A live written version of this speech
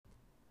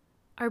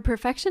Are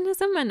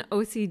perfectionism and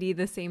OCD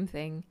the same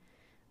thing?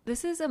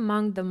 This is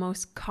among the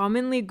most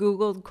commonly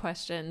Googled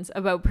questions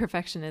about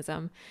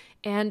perfectionism,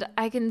 and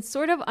I can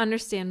sort of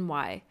understand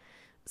why.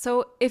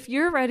 So if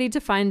you're ready to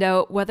find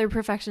out whether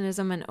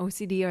perfectionism and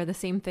OCD are the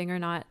same thing or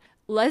not,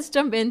 let's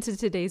jump into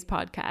today's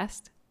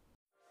podcast.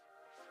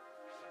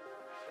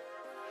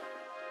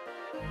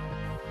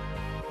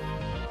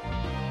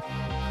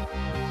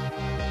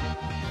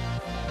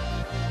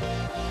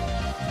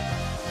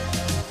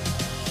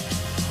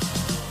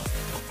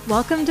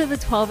 Welcome to the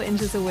 12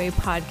 Inches Away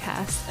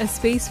podcast, a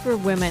space for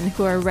women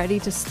who are ready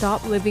to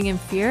stop living in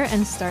fear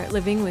and start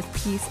living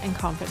with peace and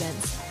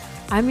confidence.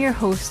 I'm your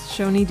host,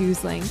 Shoni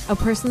Dusling, a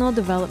personal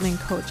development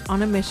coach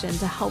on a mission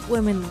to help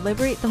women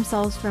liberate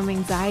themselves from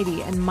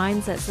anxiety and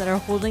mindsets that are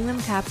holding them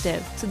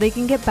captive so they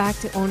can get back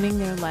to owning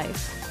their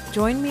life.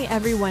 Join me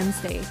every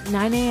Wednesday,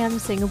 9 a.m.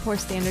 Singapore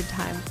Standard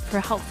Time, for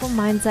helpful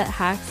mindset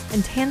hacks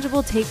and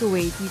tangible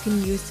takeaways you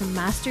can use to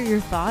master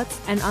your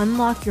thoughts and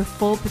unlock your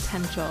full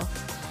potential.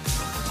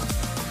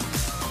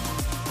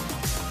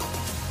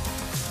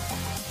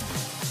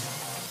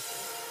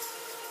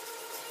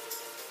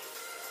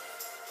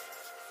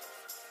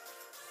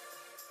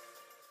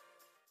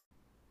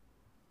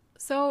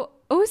 So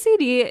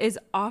OCD is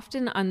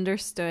often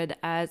understood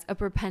as a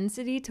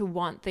propensity to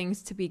want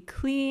things to be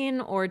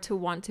clean or to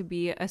want to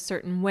be a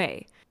certain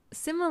way.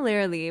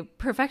 Similarly,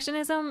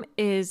 perfectionism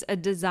is a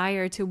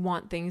desire to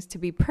want things to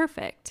be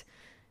perfect.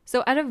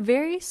 So at a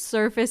very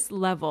surface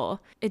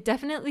level, it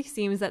definitely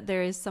seems that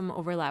there is some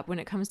overlap when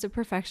it comes to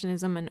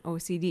perfectionism and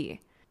OCD.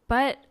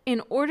 But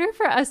in order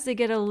for us to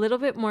get a little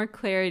bit more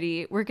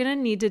clarity, we're going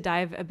to need to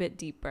dive a bit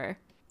deeper.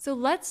 So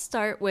let's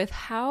start with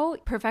how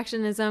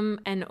perfectionism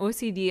and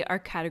OCD are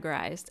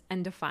categorized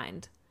and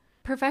defined.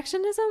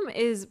 Perfectionism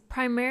is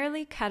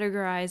primarily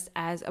categorized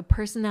as a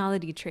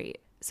personality trait.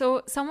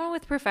 So someone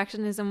with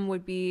perfectionism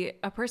would be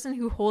a person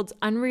who holds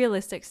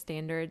unrealistic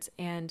standards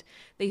and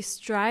they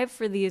strive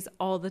for these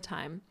all the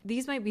time.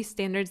 These might be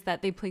standards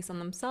that they place on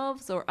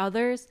themselves or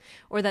others,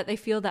 or that they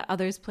feel that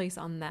others place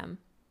on them.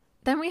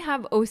 Then we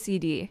have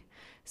OCD.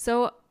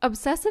 So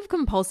obsessive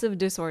compulsive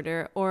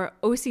disorder, or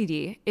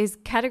OCD, is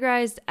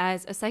categorized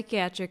as a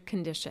psychiatric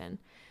condition.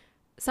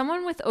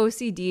 Someone with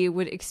OCD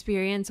would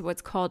experience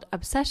what's called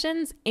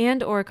obsessions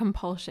and or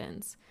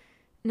compulsions.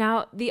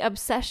 Now, the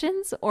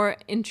obsessions or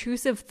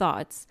intrusive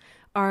thoughts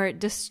are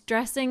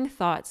distressing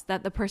thoughts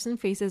that the person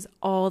faces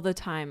all the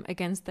time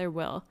against their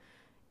will.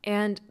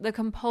 And the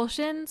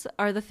compulsions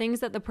are the things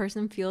that the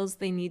person feels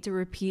they need to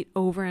repeat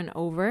over and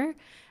over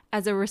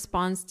as a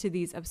response to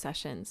these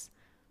obsessions.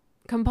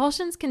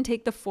 Compulsions can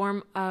take the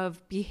form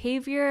of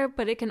behavior,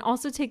 but it can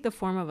also take the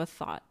form of a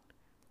thought.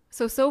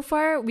 So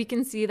far, we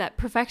can see that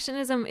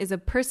perfectionism is a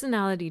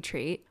personality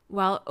trait,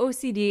 while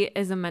OCD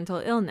is a mental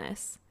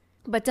illness.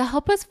 But to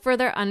help us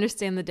further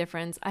understand the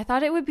difference, I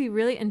thought it would be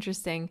really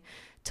interesting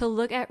to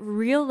look at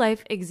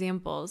real-life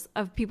examples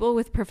of people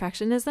with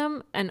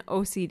perfectionism and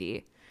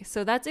OCD.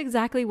 So that's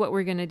exactly what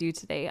we're going to do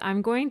today.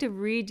 I'm going to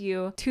read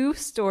you two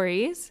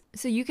stories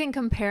so you can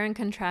compare and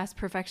contrast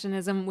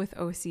perfectionism with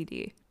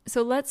OCD.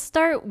 So let's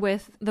start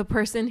with the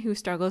person who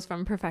struggles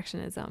from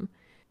perfectionism.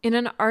 In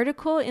an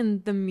article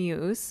in The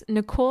Muse,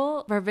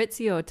 Nicole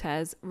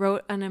Varvitsiotes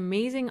wrote an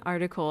amazing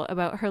article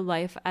about her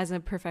life as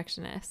a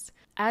perfectionist.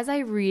 As I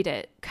read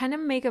it, kind of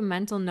make a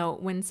mental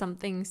note when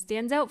something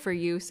stands out for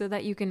you so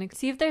that you can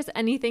see if there's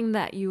anything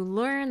that you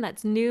learn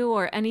that's new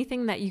or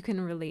anything that you can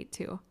relate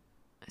to.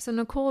 So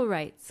Nicole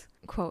writes,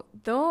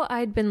 quote, "Though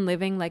I'd been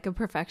living like a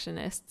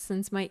perfectionist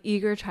since my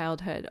eager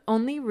childhood,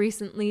 only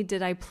recently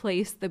did I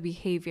place the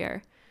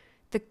behavior.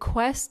 The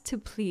quest to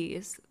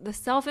please, the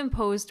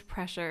self-imposed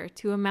pressure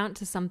to amount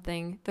to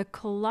something, the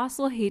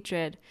colossal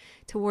hatred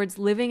towards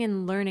living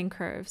and learning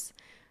curves,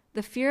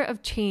 the fear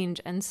of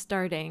change and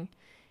starting,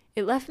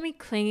 it left me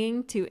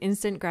clinging to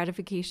instant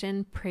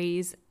gratification,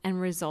 praise, and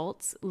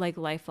results like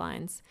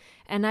lifelines,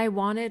 and I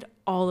wanted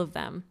all of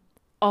them,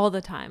 all the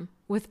time,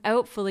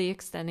 without fully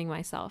extending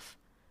myself.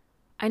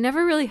 I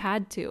never really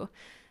had to.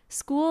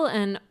 School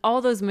and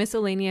all those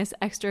miscellaneous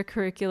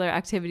extracurricular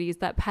activities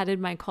that padded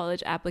my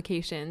college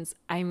applications,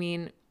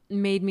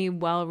 made me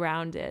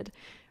well-rounded,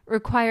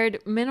 required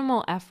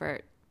minimal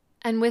effort,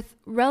 and with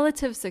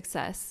relative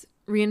success,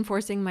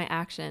 reinforcing my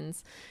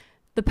actions,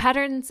 the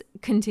patterns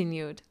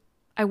continued.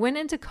 I went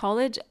into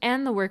college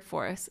and the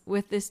workforce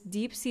with this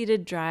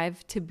deep-seated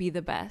drive to be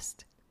the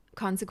best.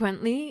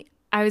 Consequently,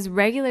 I was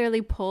regularly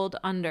pulled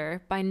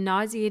under by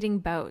nauseating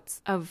bouts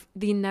of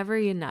the never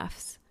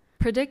enoughs.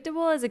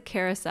 Predictable as a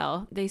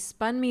carousel, they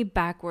spun me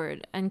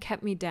backward and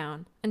kept me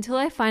down until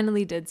I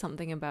finally did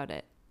something about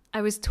it.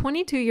 I was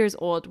 22 years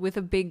old with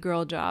a big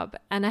girl job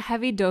and a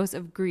heavy dose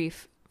of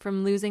grief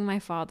from losing my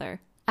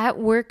father. At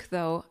work,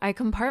 though, I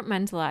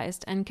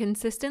compartmentalized and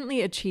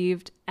consistently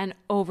achieved and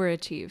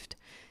overachieved,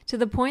 to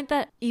the point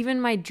that even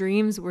my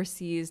dreams were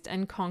seized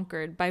and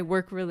conquered by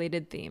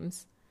work-related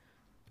themes.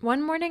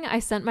 One morning, I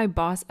sent my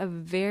boss a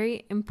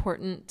very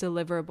important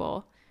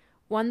deliverable,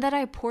 one that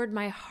I poured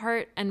my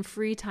heart and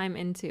free time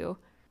into.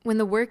 When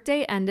the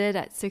workday ended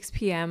at 6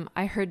 p.m.,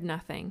 I heard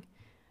nothing.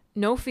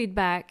 No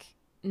feedback,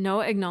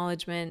 no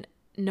acknowledgement,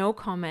 no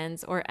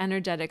comments or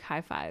energetic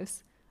high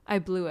fives. I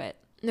blew it.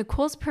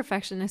 Nicole's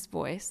perfectionist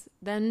voice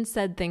then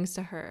said things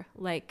to her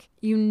like,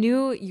 you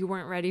knew you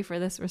weren't ready for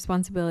this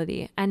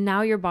responsibility, and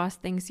now your boss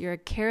thinks you're a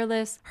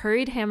careless,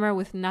 hurried hammer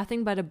with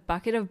nothing but a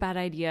bucket of bad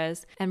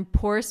ideas and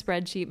poor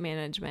spreadsheet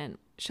management.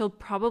 She'll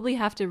probably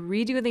have to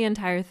redo the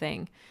entire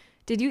thing.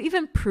 Did you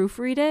even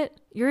proofread it?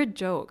 You're a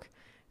joke.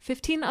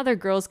 15 other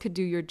girls could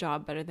do your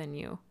job better than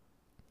you.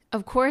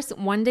 Of course,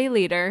 one day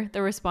later,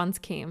 the response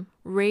came.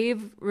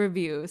 Rave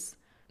reviews.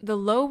 The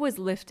low was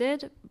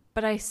lifted,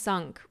 but I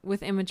sunk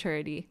with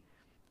immaturity.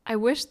 I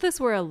wish this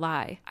were a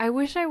lie. I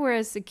wish I were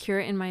as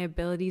secure in my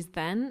abilities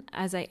then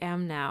as I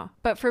am now.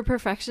 But for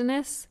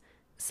perfectionists,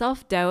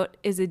 self-doubt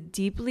is a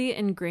deeply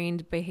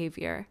ingrained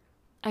behavior.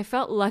 I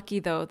felt lucky,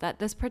 though, that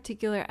this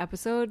particular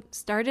episode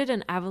started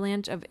an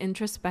avalanche of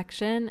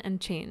introspection and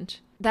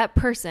change. That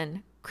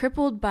person,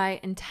 crippled by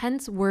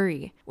intense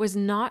worry, was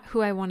not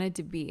who I wanted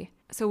to be.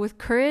 So with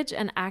courage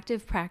and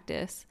active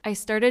practice, I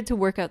started to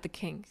work out the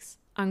kinks,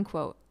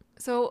 unquote.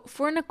 So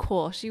for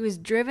Nicole, she was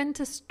driven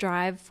to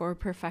strive for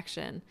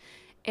perfection.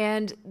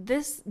 And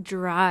this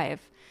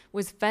drive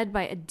was fed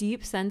by a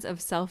deep sense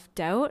of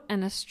self-doubt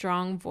and a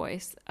strong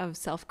voice of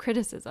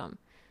self-criticism.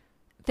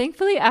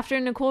 Thankfully, after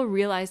Nicole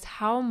realized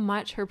how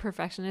much her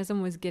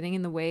perfectionism was getting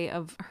in the way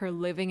of her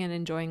living and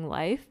enjoying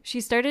life, she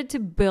started to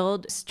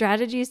build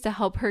strategies to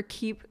help her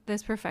keep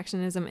this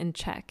perfectionism in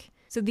check.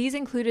 So these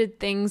included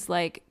things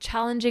like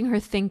challenging her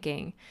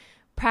thinking,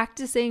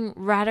 practicing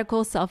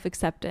radical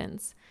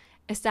self-acceptance,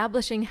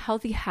 establishing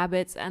healthy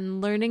habits,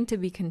 and learning to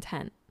be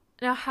content.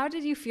 Now, how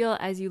did you feel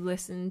as you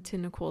listened to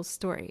Nicole's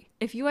story?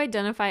 If you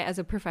identify as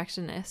a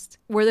perfectionist,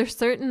 were there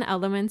certain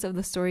elements of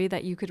the story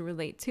that you could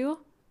relate to?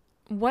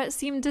 What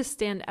seemed to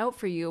stand out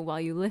for you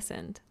while you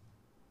listened?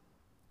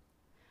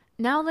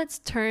 Now let's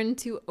turn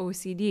to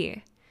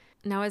OCD.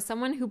 Now, as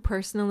someone who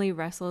personally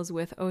wrestles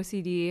with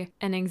OCD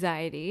and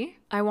anxiety,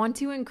 I want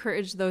to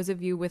encourage those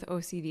of you with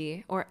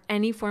OCD or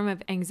any form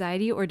of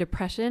anxiety or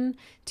depression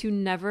to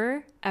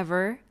never,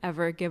 ever,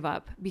 ever give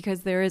up,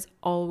 because there is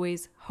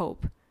always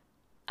hope.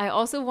 I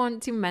also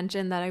want to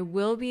mention that I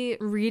will be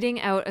reading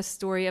out a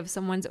story of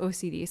someone's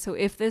OCD. So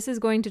if this is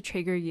going to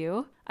trigger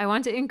you, I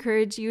want to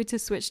encourage you to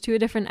switch to a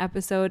different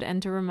episode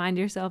and to remind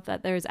yourself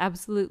that there is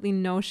absolutely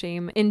no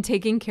shame in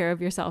taking care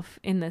of yourself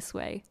in this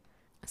way.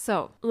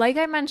 So, like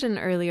I mentioned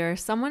earlier,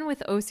 someone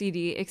with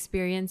OCD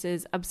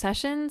experiences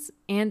obsessions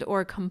and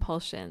or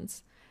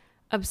compulsions.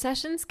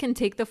 Obsessions can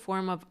take the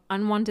form of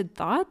unwanted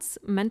thoughts,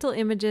 mental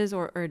images,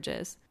 or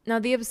urges. Now,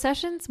 the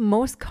obsessions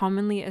most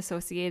commonly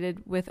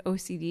associated with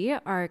OCD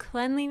are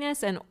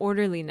cleanliness and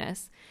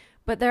orderliness,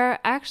 but there are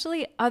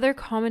actually other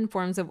common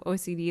forms of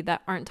OCD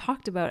that aren't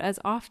talked about as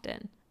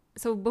often.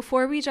 So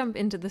before we jump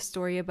into the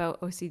story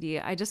about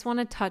OCD, I just want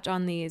to touch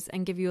on these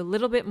and give you a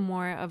little bit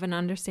more of an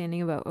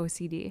understanding about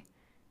OCD.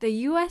 The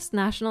U.S.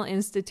 National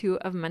Institute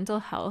of Mental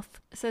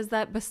Health says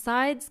that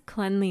besides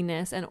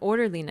cleanliness and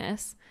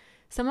orderliness,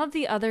 some of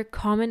the other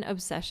common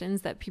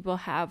obsessions that people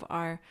have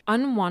are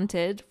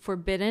unwanted,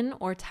 forbidden,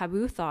 or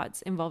taboo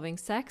thoughts involving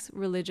sex,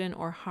 religion,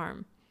 or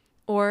harm,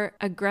 or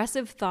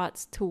aggressive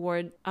thoughts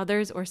toward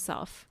others or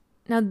self.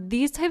 Now,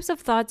 these types of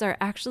thoughts are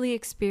actually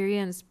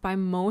experienced by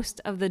most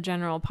of the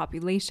general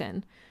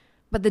population.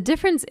 But the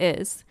difference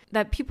is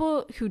that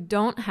people who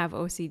don't have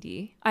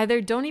OCD either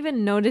don't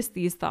even notice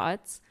these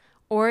thoughts,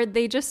 or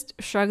they just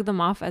shrug them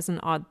off as an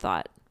odd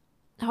thought.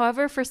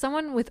 However, for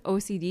someone with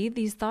OCD,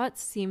 these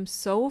thoughts seem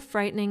so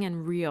frightening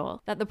and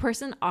real that the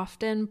person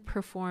often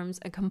performs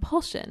a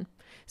compulsion.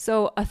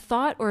 So a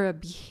thought or a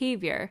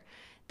behavior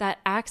that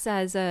acts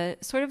as a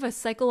sort of a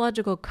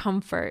psychological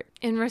comfort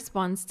in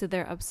response to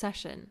their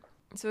obsession.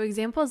 So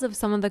examples of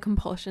some of the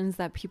compulsions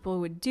that people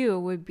would do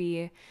would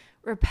be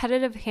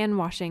repetitive hand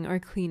washing or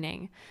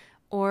cleaning,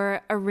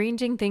 or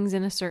arranging things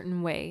in a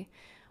certain way,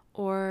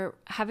 or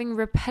having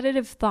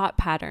repetitive thought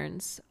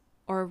patterns,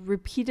 or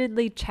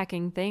repeatedly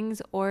checking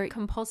things, or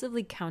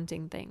compulsively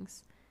counting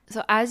things.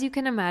 So as you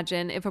can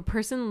imagine, if a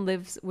person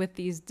lives with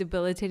these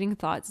debilitating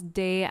thoughts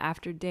day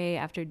after day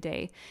after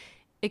day,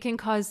 it can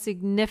cause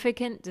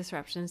significant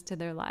disruptions to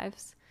their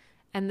lives.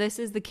 And this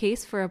is the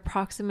case for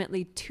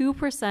approximately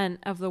 2%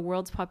 of the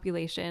world's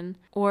population,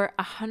 or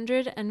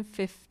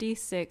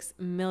 156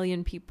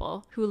 million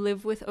people who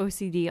live with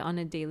OCD on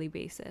a daily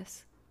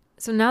basis.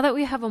 So now that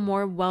we have a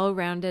more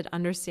well-rounded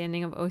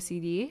understanding of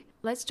OCD,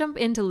 let's jump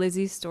into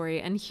Lizzie's story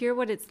and hear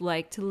what it's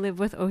like to live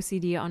with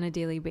OCD on a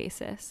daily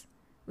basis.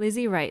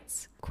 Lizzie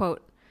writes,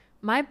 quote,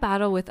 "My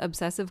battle with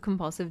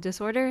obsessive-compulsive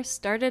disorder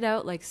started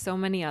out like so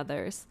many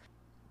others.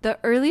 The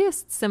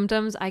earliest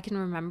symptoms I can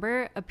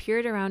remember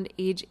appeared around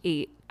age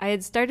 8. I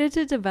had started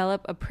to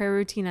develop a prayer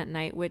routine at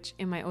night, which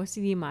in my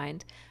OCD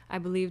mind, I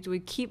believed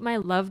would keep my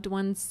loved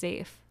ones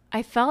safe.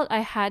 I felt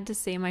I had to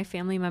say my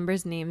family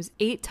members' names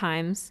 8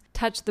 times,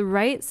 touch the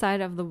right side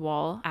of the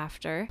wall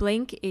after,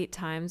 blink 8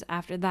 times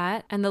after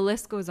that, and the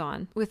list goes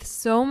on. With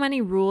so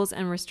many rules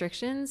and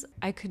restrictions,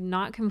 I could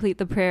not complete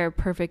the prayer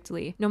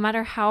perfectly, no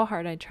matter how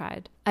hard I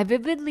tried. I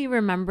vividly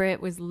remember it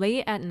was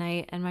late at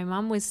night and my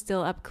mom was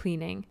still up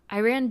cleaning.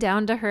 I ran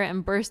down to her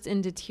and burst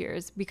into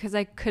tears because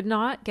I could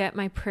not get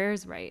my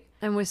prayers right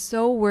and was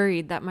so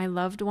worried that my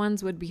loved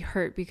ones would be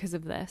hurt because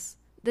of this.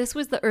 This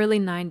was the early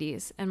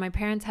 90s, and my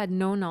parents had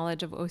no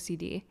knowledge of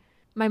OCD.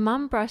 My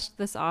mom brushed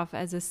this off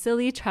as a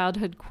silly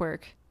childhood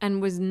quirk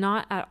and was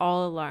not at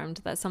all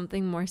alarmed that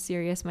something more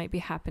serious might be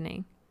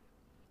happening.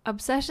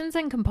 Obsessions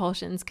and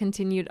compulsions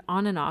continued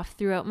on and off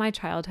throughout my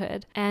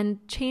childhood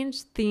and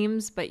changed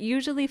themes, but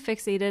usually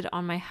fixated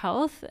on my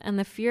health and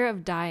the fear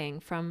of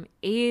dying from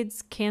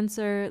AIDS,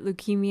 cancer,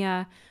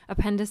 leukemia,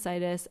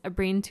 appendicitis, a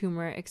brain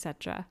tumor,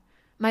 etc.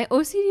 My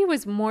OCD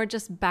was more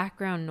just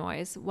background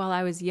noise while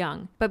I was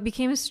young, but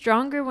became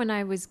stronger when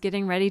I was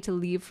getting ready to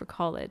leave for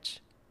college.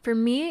 For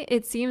me,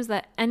 it seems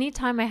that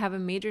anytime I have a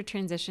major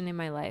transition in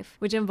my life,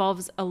 which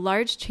involves a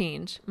large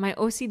change, my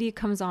OCD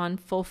comes on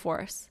full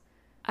force.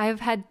 I have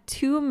had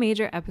 2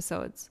 major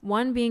episodes,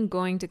 one being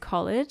going to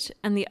college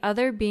and the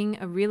other being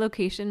a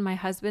relocation my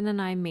husband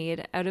and I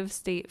made out of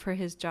state for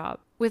his job.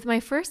 With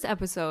my first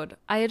episode,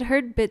 I had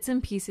heard bits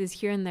and pieces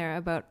here and there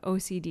about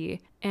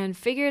OCD and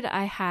figured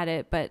I had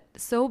it, but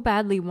so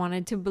badly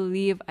wanted to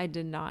believe I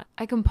did not.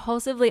 I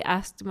compulsively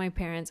asked my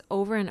parents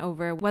over and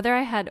over whether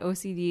I had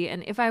OCD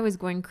and if I was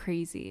going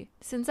crazy.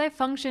 Since I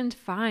functioned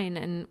fine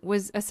and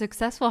was a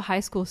successful high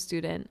school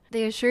student,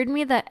 they assured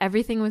me that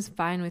everything was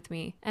fine with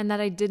me and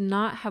that I did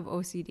not have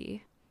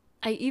OCD.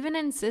 I even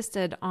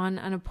insisted on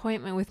an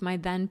appointment with my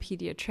then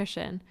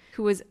pediatrician,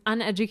 who was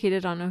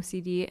uneducated on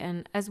OCD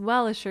and as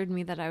well assured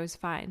me that I was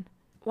fine.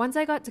 Once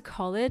I got to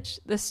college,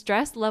 the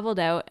stress leveled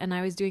out and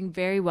I was doing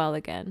very well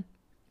again.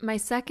 My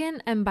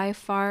second and by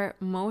far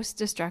most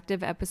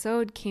destructive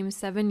episode came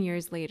 7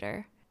 years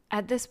later.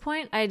 At this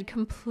point, I had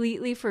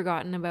completely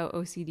forgotten about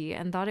OCD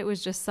and thought it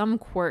was just some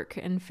quirk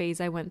and phase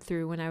I went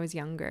through when I was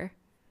younger.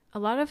 A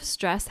lot of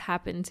stress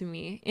happened to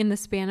me in the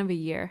span of a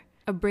year.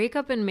 A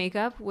breakup and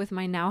makeup with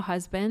my now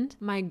husband,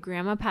 my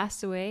grandma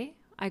passed away,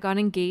 I got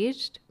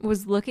engaged,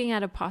 was looking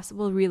at a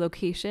possible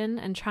relocation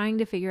and trying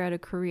to figure out a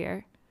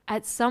career.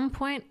 At some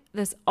point,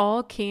 this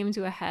all came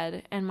to a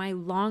head and my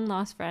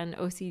long-lost friend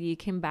OCD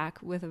came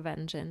back with a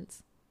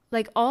vengeance.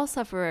 Like all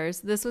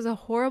sufferers, this was a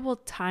horrible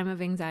time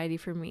of anxiety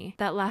for me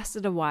that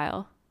lasted a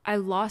while. I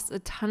lost a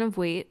ton of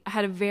weight, I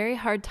had a very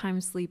hard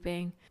time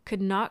sleeping,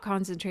 could not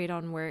concentrate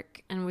on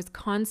work, and was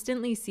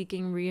constantly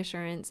seeking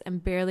reassurance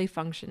and barely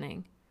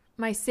functioning.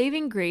 My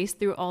saving grace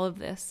through all of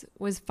this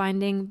was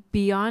finding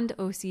Beyond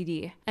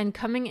OCD and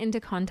coming into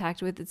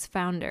contact with its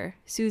founder,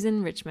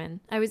 Susan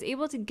Richman. I was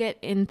able to get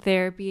in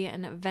therapy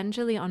and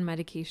eventually on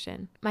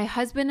medication. My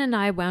husband and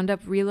I wound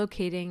up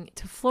relocating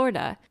to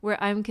Florida,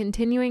 where I'm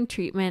continuing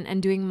treatment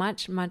and doing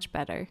much, much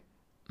better.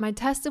 My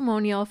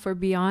testimonial for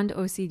Beyond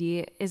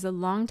OCD is a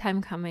long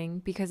time coming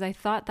because I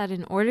thought that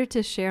in order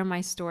to share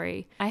my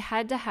story, I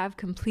had to have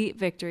complete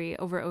victory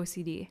over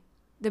OCD.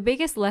 The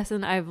biggest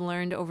lesson I've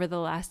learned over the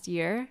last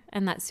year,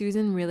 and that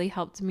Susan really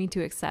helped me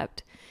to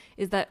accept,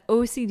 is that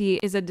OCD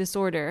is a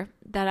disorder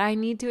that I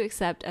need to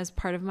accept as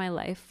part of my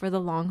life for the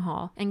long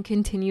haul and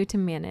continue to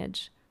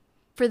manage.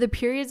 For the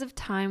periods of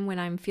time when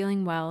I'm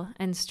feeling well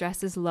and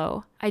stress is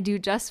low, I do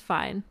just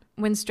fine.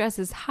 When stress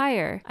is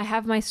higher, I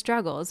have my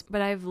struggles,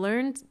 but I've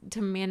learned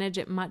to manage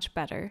it much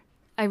better.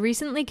 I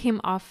recently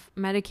came off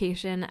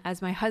medication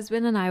as my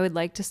husband and I would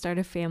like to start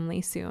a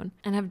family soon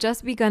and have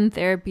just begun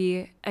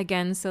therapy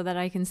again so that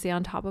I can stay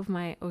on top of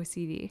my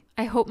OCD.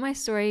 I hope my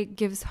story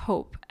gives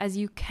hope as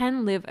you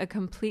can live a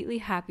completely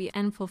happy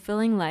and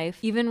fulfilling life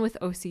even with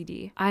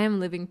OCD. I am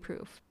living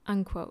proof."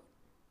 Unquote.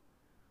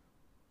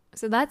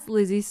 So that's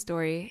Lizzie's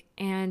story,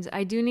 and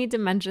I do need to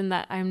mention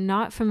that I'm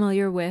not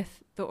familiar with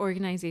the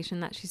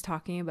organization that she's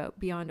talking about,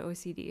 Beyond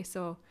OCD,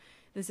 so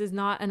this is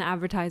not an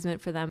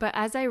advertisement for them. But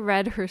as I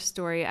read her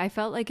story, I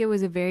felt like it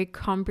was a very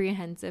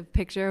comprehensive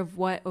picture of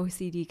what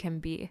OCD can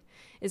be.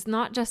 It's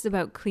not just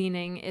about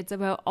cleaning, it's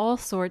about all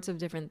sorts of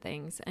different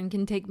things and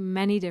can take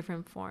many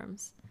different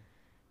forms.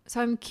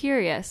 So I'm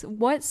curious,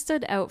 what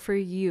stood out for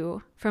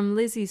you from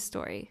Lizzie's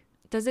story?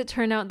 Does it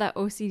turn out that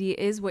OCD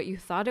is what you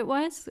thought it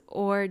was,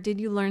 or did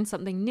you learn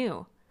something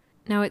new?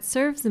 Now, it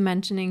serves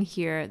mentioning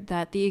here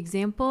that the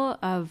example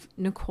of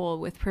Nicole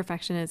with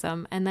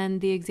perfectionism and then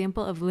the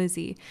example of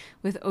Lizzie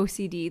with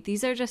OCD,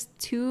 these are just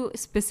 2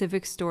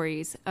 specific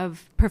stories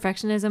of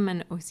perfectionism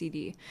and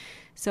OCD.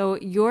 So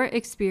your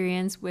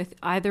experience with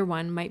either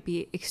one might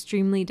be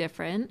extremely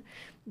different,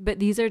 but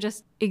these are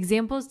just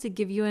examples to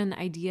give you an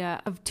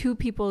idea of 2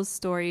 people's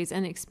stories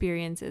and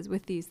experiences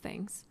with these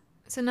things.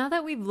 So now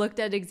that we've looked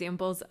at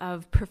examples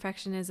of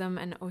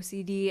perfectionism and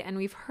OCD, and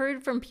we've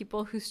heard from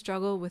people who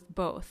struggle with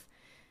both,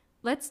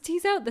 let's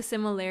tease out the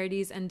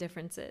similarities and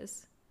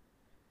differences.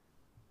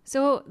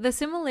 So the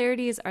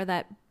similarities are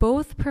that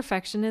both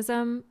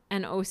perfectionism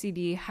and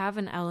OCD have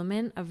an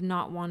element of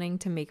not wanting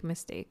to make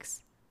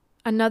mistakes.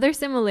 Another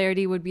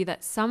similarity would be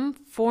that some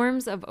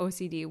forms of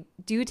OCD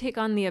do take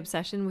on the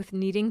obsession with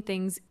needing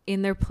things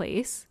in their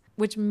place,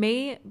 which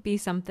may be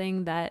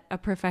something that a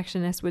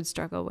perfectionist would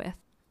struggle with.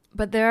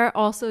 But there are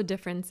also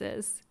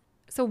differences.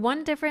 So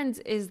one difference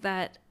is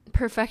that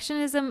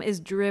perfectionism is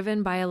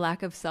driven by a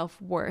lack of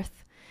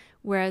self-worth,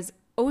 whereas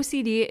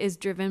OCD is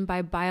driven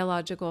by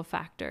biological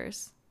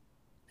factors.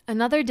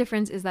 Another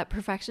difference is that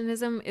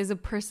perfectionism is a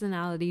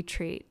personality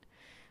trait,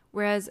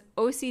 whereas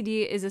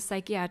OCD is a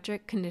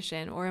psychiatric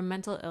condition or a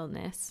mental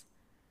illness.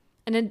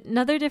 And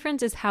another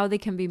difference is how they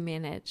can be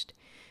managed.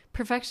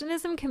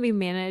 Perfectionism can be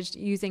managed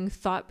using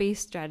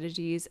thought-based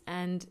strategies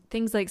and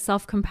things like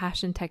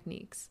self-compassion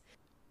techniques,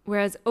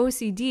 whereas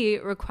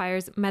OCD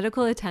requires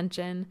medical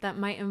attention that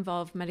might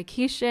involve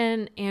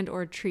medication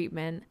and/or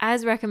treatment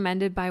as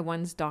recommended by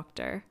one's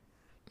doctor.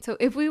 So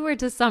if we were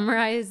to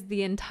summarize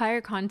the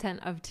entire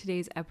content of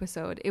today's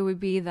episode, it would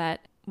be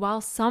that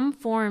while some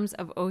forms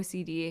of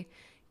OCD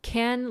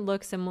can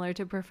look similar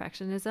to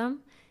perfectionism,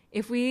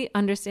 if we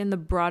understand the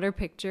broader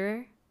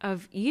picture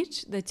of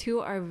each, the two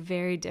are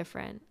very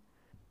different.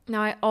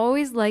 Now, I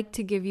always like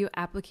to give you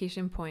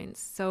application points.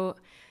 So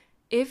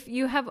if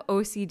you have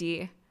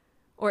OCD,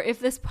 or if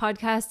this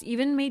podcast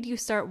even made you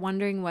start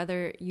wondering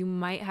whether you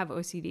might have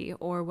OCD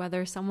or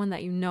whether someone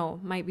that you know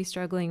might be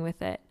struggling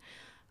with it,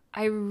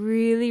 I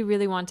really,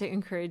 really want to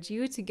encourage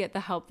you to get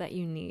the help that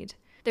you need.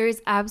 There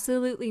is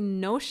absolutely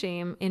no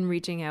shame in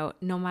reaching out,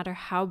 no matter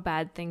how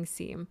bad things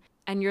seem,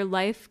 and your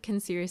life can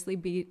seriously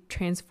be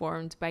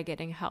transformed by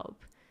getting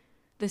help.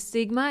 The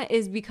stigma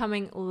is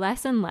becoming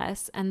less and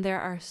less, and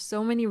there are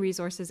so many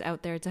resources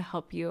out there to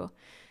help you.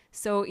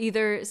 So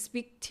either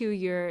speak to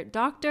your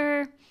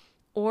doctor,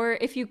 or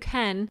if you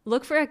can,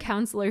 look for a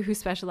counselor who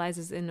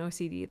specializes in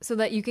OCD so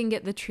that you can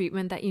get the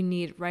treatment that you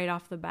need right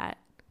off the bat.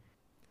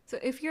 So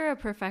if you're a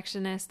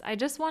perfectionist, I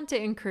just want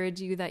to encourage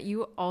you that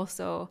you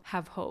also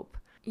have hope.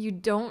 You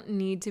don't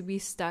need to be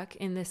stuck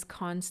in this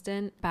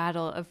constant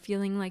battle of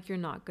feeling like you're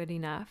not good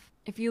enough.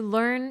 If you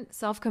learn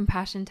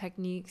self-compassion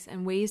techniques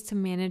and ways to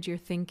manage your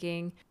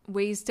thinking,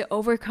 ways to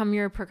overcome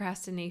your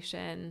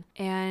procrastination,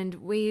 and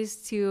ways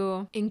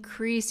to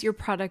increase your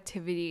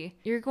productivity,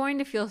 you're going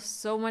to feel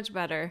so much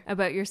better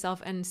about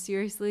yourself, and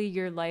seriously,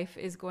 your life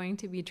is going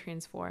to be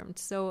transformed.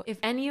 So if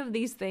any of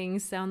these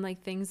things sound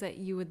like things that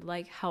you would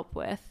like help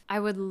with, I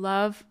would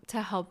love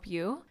to help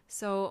you.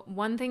 So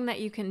one thing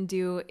that you can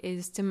do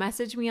is to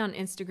message me on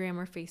Instagram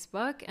or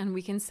Facebook, and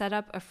we can set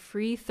up a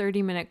free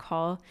 30-minute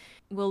call.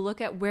 We'll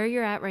look at where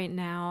you're at right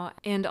now,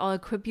 and I'll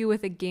equip you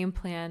with a game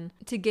plan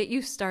to get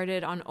you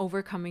started on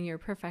overcoming your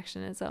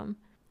perfectionism.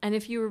 And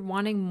if you're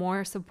wanting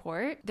more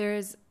support,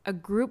 there's a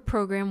group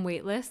program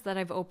waitlist that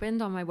I've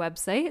opened on my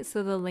website,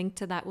 so the link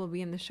to that will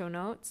be in the show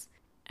notes.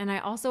 And I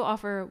also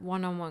offer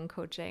one-on-one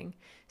coaching,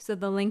 so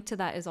the link to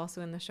that is also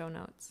in the show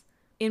notes.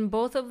 In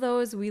both of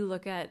those, we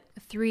look at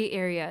 3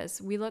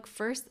 areas. We look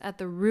first at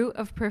the root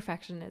of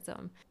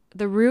perfectionism.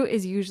 The root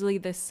is usually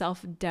the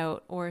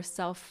self-doubt or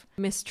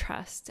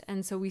self-mistrust.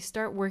 And so we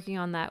start working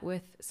on that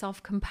with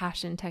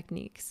self-compassion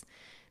techniques.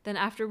 Then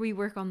after we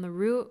work on the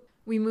root,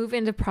 we move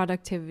into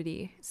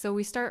productivity. So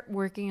we start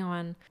working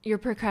on your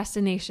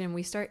procrastination.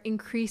 We start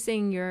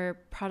increasing your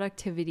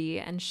productivity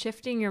and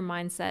shifting your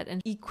mindset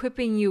and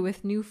equipping you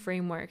with new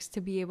frameworks to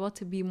be able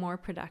to be more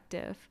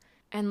productive.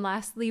 And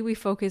lastly, we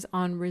focus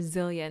on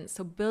resilience.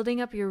 So building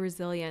up your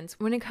resilience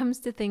when it comes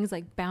to things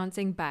like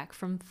bouncing back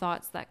from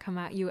thoughts that come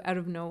at you out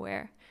of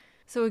nowhere.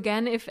 So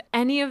again, if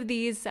any of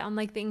these sound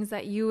like things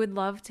that you would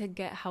love to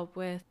get help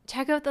with,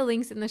 check out the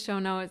links in the show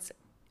notes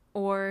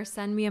or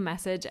send me a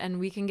message and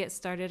we can get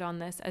started on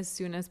this as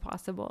soon as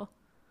possible.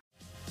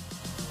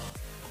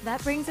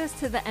 That brings us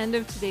to the end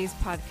of today's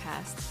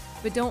podcast.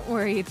 But don't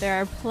worry,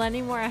 there are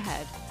plenty more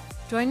ahead.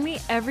 Join me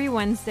every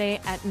Wednesday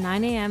at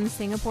 9 a.m.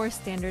 Singapore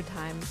Standard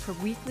Time for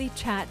weekly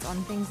chats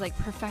on things like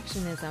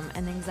perfectionism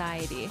and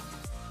anxiety.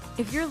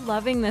 If you're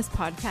loving this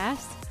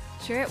podcast,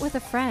 share it with a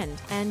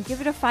friend and give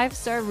it a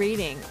 5-star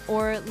rating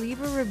or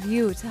leave a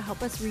review to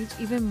help us reach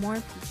even more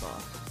people.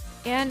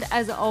 And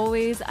as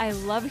always, I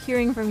love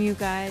hearing from you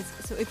guys.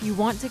 So if you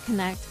want to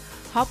connect,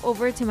 hop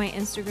over to my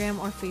Instagram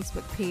or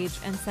Facebook page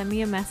and send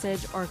me a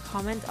message or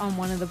comment on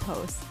one of the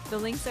posts. The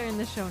links are in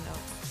the show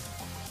notes.